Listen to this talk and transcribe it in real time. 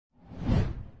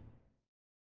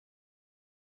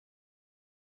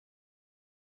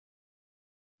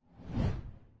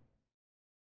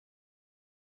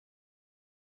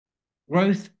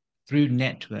Growth through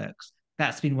networks.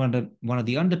 That's been one of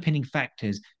the underpinning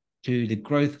factors to the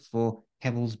growth for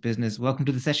Keval's business. Welcome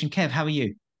to the session, Kev. How are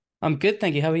you? I'm good,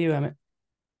 thank you. How are you, Amit?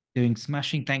 Doing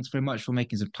smashing. Thanks very much for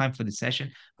making some time for this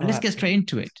session. And Oh, let's get straight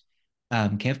absolutely. into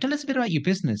it. Kev, tell us a bit about your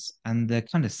business and the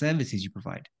kind of services you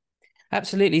provide.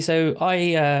 Absolutely. So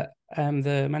I am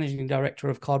the managing director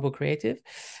of Cardboard Creative.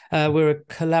 We're a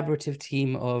collaborative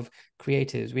team of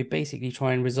creatives. We basically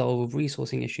try and resolve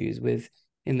resourcing issues with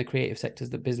in the creative sectors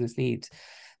that business needs.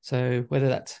 So whether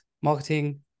that's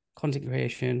marketing, content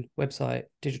creation, website,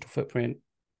 digital footprint,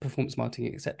 performance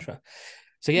marketing, etc.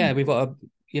 So yeah, Hmm. we've got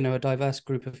a diverse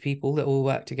group of people that all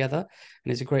work together,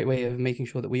 and it's a great way of making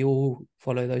sure that we all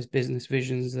follow those business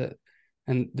visions that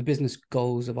and the business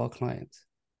goals of our clients,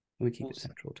 and we keep it Awesome.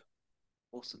 central.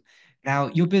 Awesome. Now,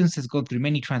 your business has gone through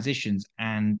many transitions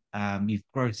and you've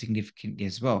grown significantly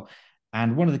as well.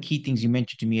 And one of the key things you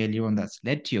mentioned to me earlier on that's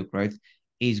led to your growth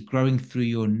is growing through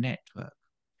your network.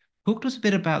 Talk to us a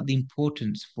bit about the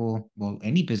importance for, well,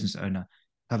 any business owner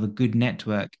to have a good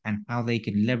network and how they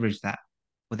can leverage that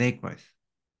for their growth.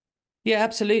 Yeah,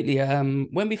 absolutely.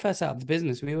 When we first set up the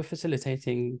business, we were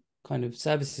facilitating kind of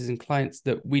services and clients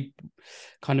that we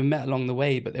kind of met along the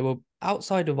way, but they were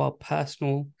outside of our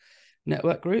personal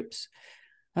network groups.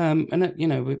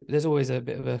 There's always a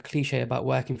bit of a cliche about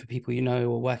working for people you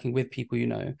know or working with people you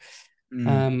know.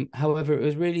 Mm, However, it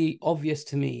was really obvious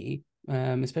to me,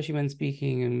 especially when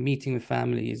speaking and meeting with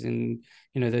families and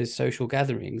those social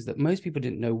gatherings, that most people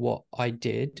didn't know what I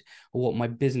did or what my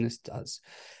business does.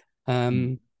 mm,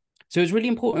 Um, so it's really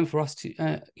important for us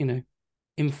to,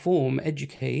 inform,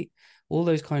 educate all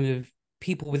those kind of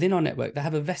people within our network that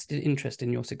have a vested interest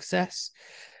in your success,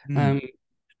 mm. um,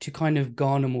 to kind of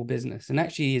garner more business. And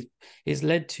actually, it's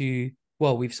led to,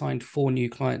 well, we've signed 4 new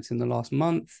clients in the last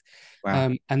month,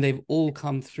 Wow. and they've all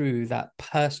come through that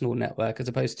personal network as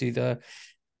opposed to the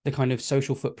kind of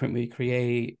social footprint we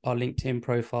create, our LinkedIn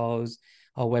profiles,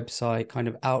 our website kind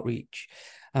of outreach.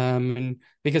 And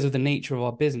because of the nature of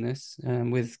our business,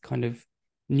 with kind of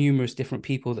numerous different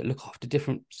people that look after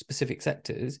different specific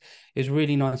sectors, it's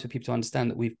really nice for people to understand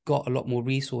that we've got a lot more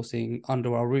resourcing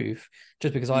under our roof.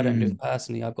 Just because I don't do Mm, it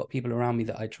personally, I've got people around me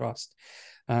that I trust.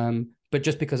 But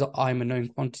just because I'm a known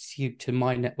quantity to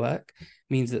my network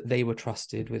means that they were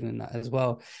trusted within that as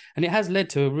well. And it has led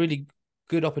to a really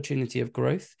good opportunity of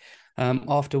growth,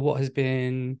 after what has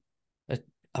been,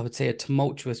 I would say, a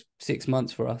tumultuous 6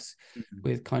 months for us mm,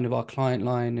 with kind of our client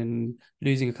line and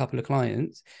losing a couple of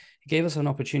clients. It gave us an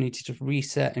opportunity to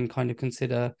reset and kind of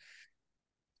consider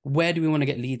where do we want to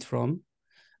get leads from,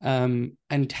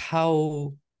 and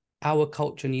how our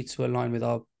culture needs to align with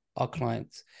our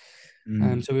clients.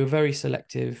 mm, So we were very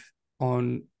selective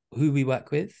on who we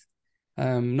work with.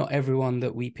 Not everyone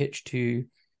that we pitch to,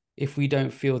 if we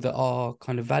don't feel that our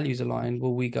kind of values align,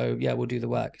 will we go, yeah, we'll do the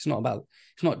work. It's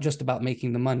not just about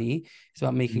making the money. It's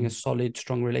about making a mm, solid,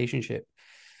 strong relationship.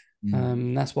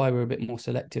 mm, That's why we're a bit more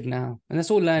selective now. And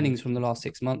that's all mm. learnings from the last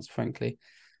 6 months, frankly.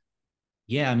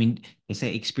 Yeah, I mean, they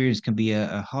say experience can be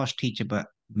a harsh teacher, but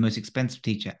the most expensive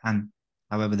teacher, and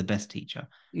however, the best teacher.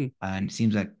 Mm, And it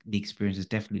seems like the experience has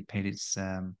definitely paid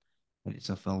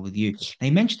itself well with you. Now,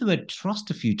 you mentioned the word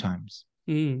trust a few times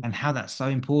mm. and how that's so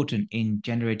important in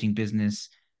generating business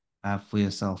for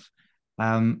yourself.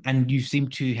 And you seem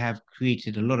to have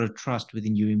created a lot of trust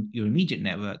within your immediate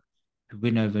network to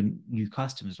win over new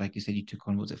customers. Like you said, you took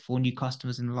on, was it 4 new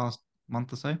customers in the last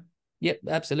month or so? Yep,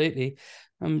 absolutely.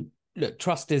 Look,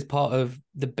 trust is part of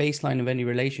the baseline of any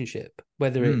relationship,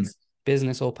 whether Mm, it's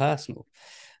business or personal.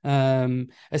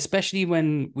 Especially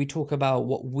when we talk about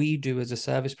what we do as a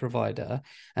service provider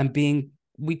and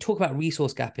we talk about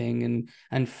resource gapping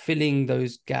and filling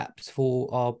those gaps for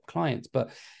our clients, but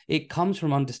it comes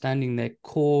from understanding their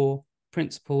core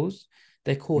principles,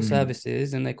 their core mm,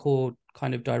 services, and their core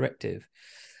kind of directive.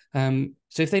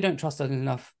 So if they don't trust us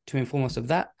enough to inform us of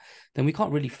that, then we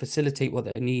can't really facilitate what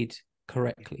they need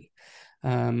correctly.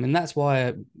 And that's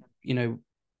why, you know,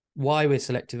 why we're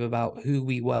selective about who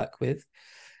we work with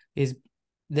is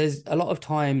there's a lot of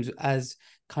times as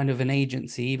kind of an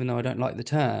agency, even though I don't like the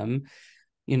term,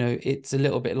 it's a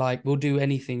little bit like we'll do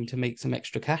anything to make some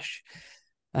extra cash.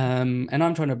 And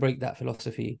I'm trying to break that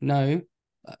philosophy. No,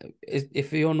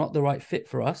 if you're not the right fit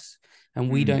for us and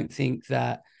we mm, don't think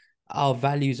that our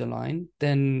values align,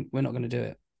 then we're not going to do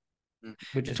it. mm.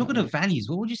 We're And just not talking going to of do it. values,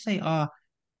 what would you say are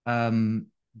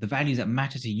the values that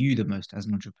matter to you the most as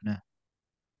an entrepreneur?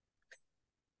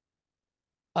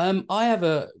 I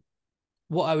have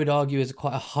what I would argue is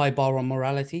quite a high bar on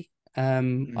morality. I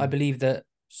Mm, believe that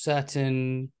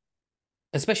certain,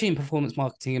 especially in performance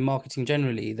marketing and marketing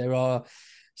generally, there are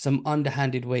some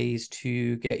underhanded ways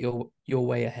to get your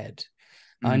way ahead.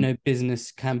 I Mm, know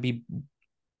business can be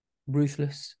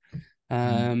ruthless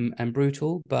mm, and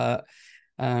brutal, but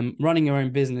running your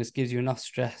own business gives you enough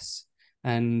stress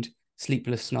and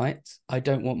sleepless nights. I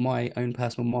don't want my own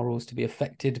personal morals to be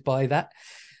affected by that.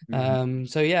 mm,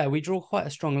 So yeah, we draw quite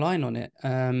a strong line on it.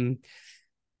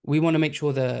 We want to make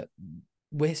sure that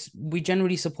we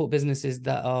generally support businesses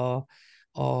that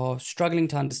are struggling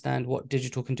to understand what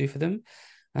digital can do for them,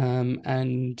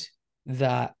 and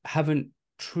that haven't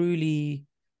truly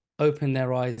opened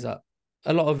their eyes up.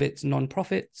 A lot of it's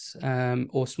non-profits,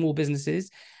 or small businesses,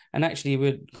 and actually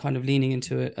we're kind of leaning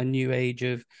into a new age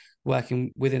of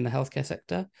working within the healthcare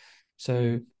sector. So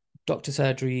mm. doctor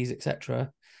surgeries,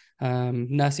 etc.,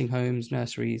 nursing homes,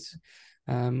 nurseries,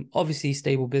 obviously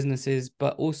stable businesses,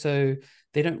 but also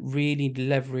they don't really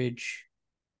leverage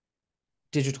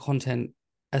digital content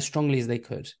as strongly as they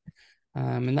could.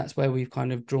 And that's where we've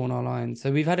kind of drawn our line.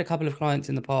 So we've had a couple of clients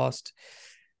in the past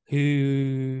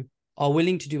who are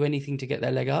willing to do anything to get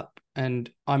their leg up, and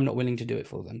I'm not willing to do it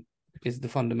for them, is the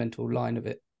fundamental line of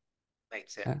it.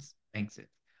 Makes sense. Makes sense.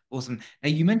 Awesome. Now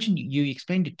you mentioned you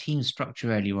explained the team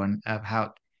structure earlier on of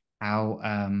how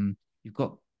you've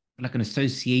got like an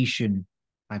association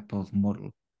type of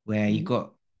model where you've Mhm. got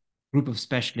a group of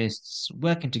specialists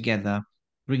working together,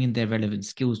 bringing their relevant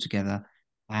skills together,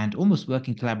 and almost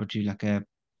working collaboratively like a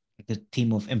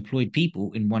team of employed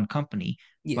people in one company,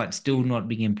 Yeah. but still not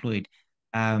being employed.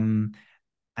 Um,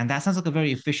 and that sounds like a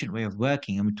very efficient way of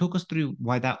working. I mean, talk us through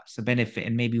why that's a benefit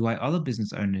and maybe why other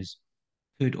business owners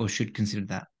could or should consider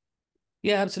that.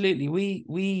 Yeah, absolutely.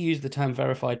 We use the term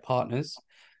verified partners.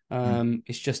 Mm,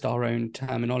 It's just our own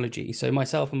terminology. So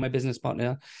myself and my business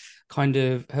partner kind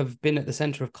of have been at the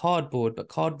center of cardboard, but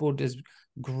cardboard has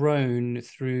grown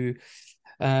through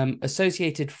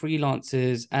associated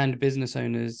freelancers and business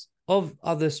owners of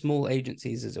other small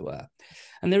agencies, as it were.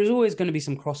 And there is always going to be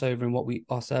some crossover in what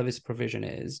our service provision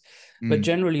is. But mm,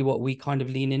 generally, what we kind of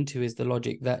lean into is the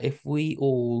logic that if we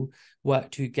all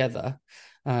work together,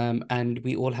 and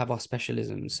we all have our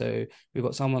specialisms. So we've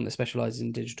got someone that specializes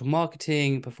in digital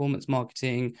marketing, performance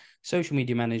marketing, social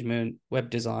media management, web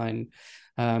design.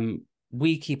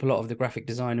 We keep a lot of the graphic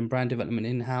design and brand development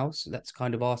in house. That's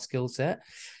kind of our skill set.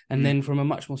 And mm, then from a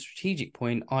much more strategic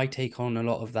point, I take on a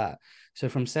lot of that. So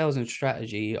from sales and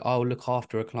strategy, I'll look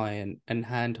after a client and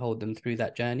handhold them through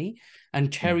that journey and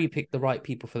mm, cherry pick the right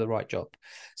people for the right job.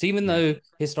 So even yeah. though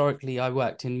historically I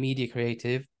worked in media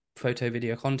creative, photo,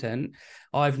 video content,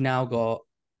 I've now got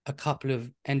a couple of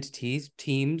entities,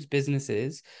 teams,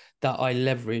 businesses that I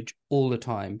leverage all the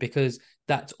time because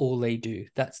that's all they do.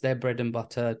 That's their bread and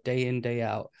butter, day in, day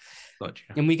out. Gotcha.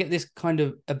 And we get this kind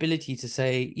of ability to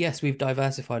say, yes, we've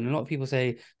diversified. And a lot of people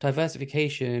say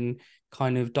diversification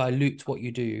kind of dilutes what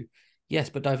you do. Yes,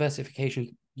 but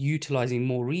diversification utilizing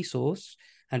more resource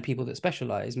and people that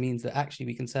specialize means that actually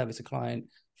we can service a client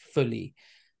fully,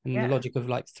 and the Yeah. logic of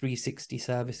like 360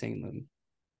 servicing them.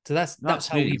 So that's how we've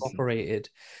Absolutely. operated,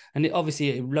 and obviously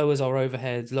it lowers our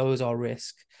overheads, lowers our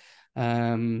risk,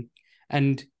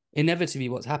 and inevitably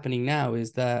what's happening now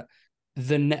is that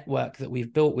the network that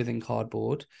we've built within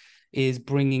Cardboard is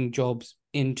bringing jobs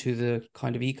into the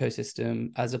kind of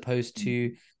ecosystem as opposed Mm,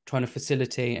 to trying to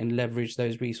facilitate and leverage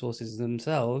those resources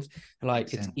themselves. Like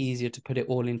makes it's sense. easier to put it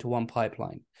all into one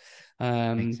pipeline, Makes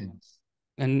um, sense.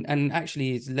 and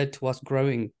actually it's led to us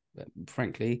growing,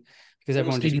 frankly, because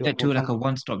everyone Almost just leading feels that more to like a comfortable.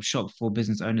 one-stop shop for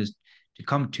business owners to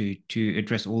come to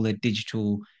address all their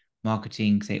digital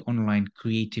marketing, say online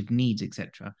creative needs,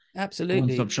 etc.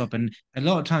 One-stop Absolutely. shop. And a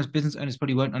lot of times business owners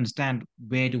probably won't understand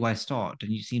where do I start.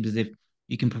 And it seems as if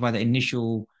you can provide that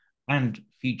initial and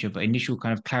future, but initial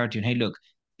kind of clarity on, hey, look,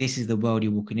 this is the world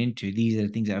you're walking into. These are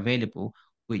the things that are available.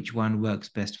 Which one works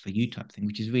best for you type thing,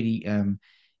 which is really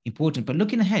important. But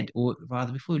looking ahead, or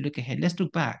rather before we look ahead, let's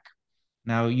look back.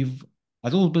 Now you've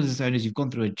as all business owners, you've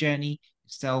gone through a journey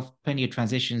yourself, plenty of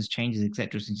transitions, changes,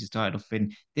 etc. since you started off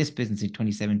in this business in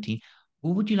 2017.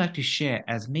 What would you like to share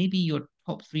as maybe your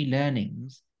top three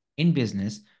learnings in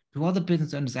business to other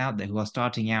business owners out there who are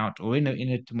starting out or in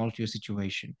a tumultuous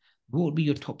situation? What would be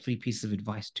your top three pieces of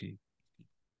advice to?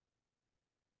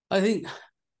 I think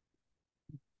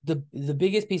the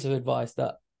biggest piece of advice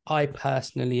that I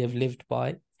personally have lived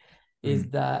by is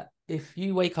Mm, that if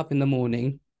you wake up in the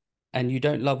morning and you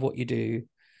don't love what you do,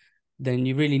 then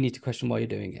you really need to question why you're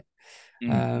doing it.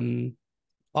 mm, Um,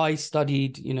 I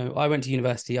studied, I went to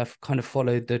university. I've kind of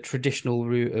followed the traditional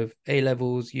route of A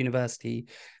levels, university,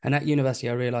 and at university,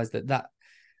 I realized that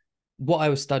what I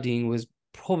was studying was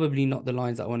probably not the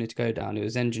lines that I wanted to go down. It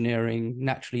was engineering.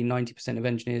 Naturally, 90% of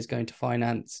engineers going to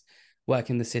finance, work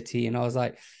in the city, and I was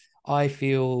like, I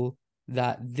feel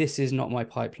that this is not my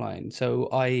pipeline. So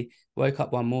I woke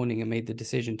up one morning and made the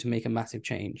decision to make a massive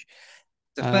change.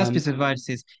 The first Um, piece of advice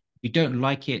is if you don't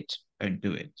like it, don't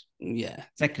do it. yeah.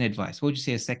 Second advice, what would you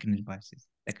say a second advice is?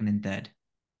 Second and third.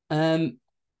 Um,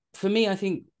 for me, I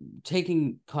think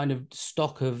taking kind of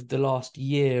stock of the last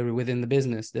year within the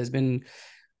business, there's been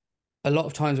a lot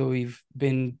of times where we've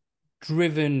been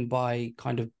driven by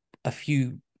kind of a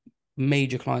few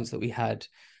major clients that we had.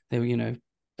 They were,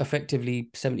 effectively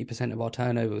 70% of our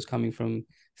turnover was coming from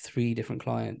three different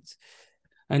clients.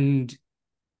 And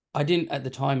I didn't at the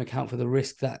time account for the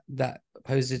risk that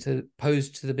posed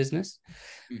to the business.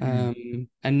 Mm-hmm.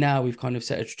 And now we've kind of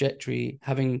set a trajectory,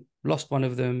 having lost one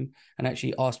of them and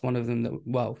actually asked one of them that,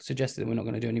 well, suggested that we're not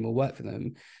going to do any more work for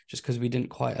them just because we didn't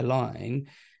quite align,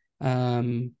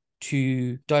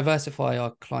 to diversify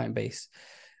our client base.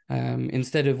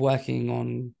 Instead of working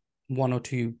on one or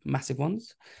two massive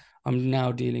ones, I'm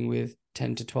now dealing with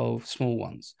 10 to 12 small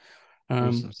ones.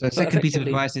 Awesome. So But second piece of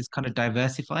effectively, advice is kind of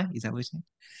diversify. Is that what you're saying?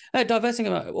 diversing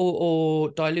or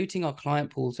diluting our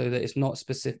client pool so that it's not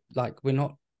specific, like we're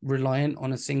not reliant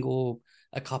on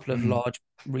a couple of Mm, large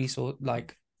resource,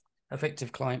 like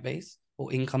effective client base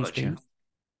or income gotcha. streams.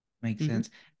 Makes Mhm. sense.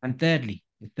 And thirdly,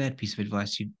 the third piece of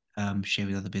advice you share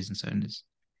with other business owners.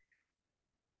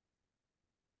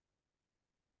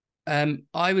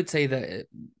 I would say that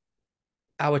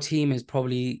our team is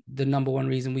probably the number one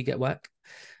reason we get work.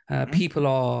 Mhm. People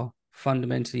are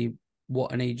fundamentally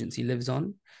what an agency lives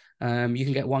on. You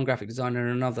can get one graphic designer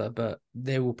and another, but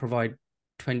they will provide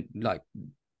 20, like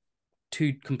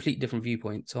two complete different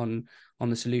viewpoints on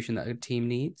the solution that a team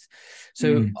needs.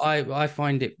 So Mm, I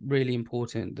find it really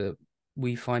important that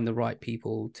we find the right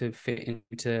people to fit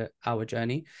into our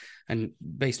journey. And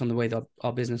based on the way that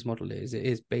our business model is, it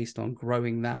is based on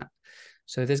growing that.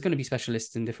 So there's going to be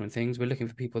specialists in different things. We're looking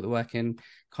for people that work in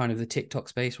kind of the TikTok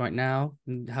space right now,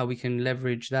 and how we can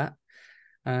leverage that,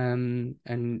 and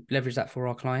leverage that for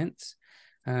our clients.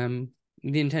 Um,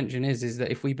 the intention is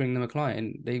that if we bring them a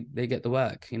client, they get the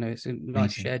work. It's a nice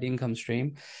amazing. shared income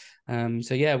stream.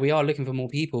 So yeah, we are looking for more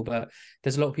people, but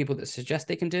there's a lot of people that suggest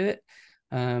they can do it.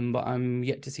 But I'm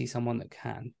yet to see someone that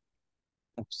can.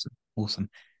 Awesome. Awesome.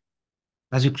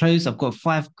 As we close, I've got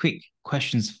five quick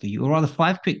questions for you, or rather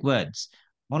five quick words.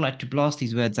 I'd like to blast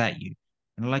these words at you.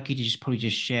 And I'd like you to just probably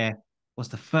just share what's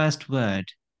the first word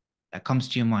that comes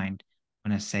to your mind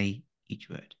when I say each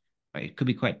word. Right? It could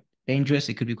be quite dangerous,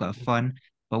 it could be quite fun.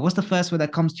 But what's the first word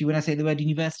that comes to you when I say the word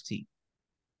university?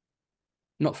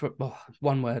 Not for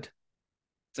one word.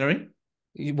 Sorry?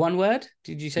 One word?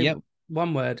 Did you say Yep.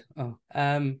 one word? Oh,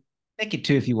 Make it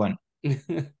two if you want.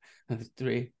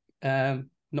 three.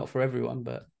 Not for everyone,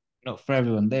 but Not for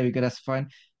everyone. There we go. That's fine.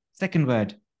 Second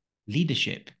word,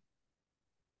 leadership.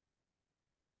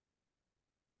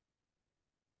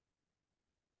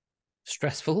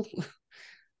 stressful.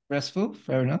 Stressful.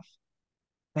 Fair enough.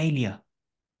 Failure.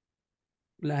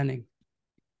 Learning.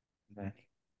 Learning.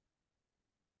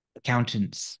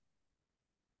 Accountants.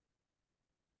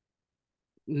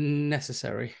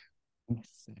 Necessary.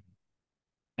 Yes.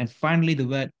 And finally, the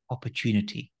word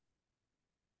opportunity.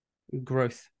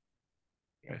 Growth.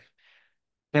 Yes.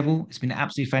 Keval, it's been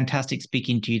absolutely fantastic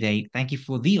speaking to you today. Thank you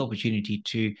for the opportunity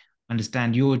to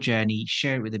understand your journey,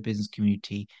 share it with the business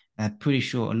community. I'm pretty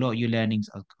sure a lot of your learnings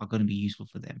are going to be useful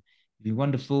for them. It's been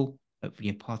wonderful. Hopefully,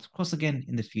 your paths cross again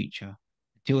in the future.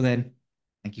 Until then,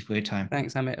 thank you for your time.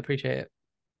 Thanks, Amit. Appreciate it.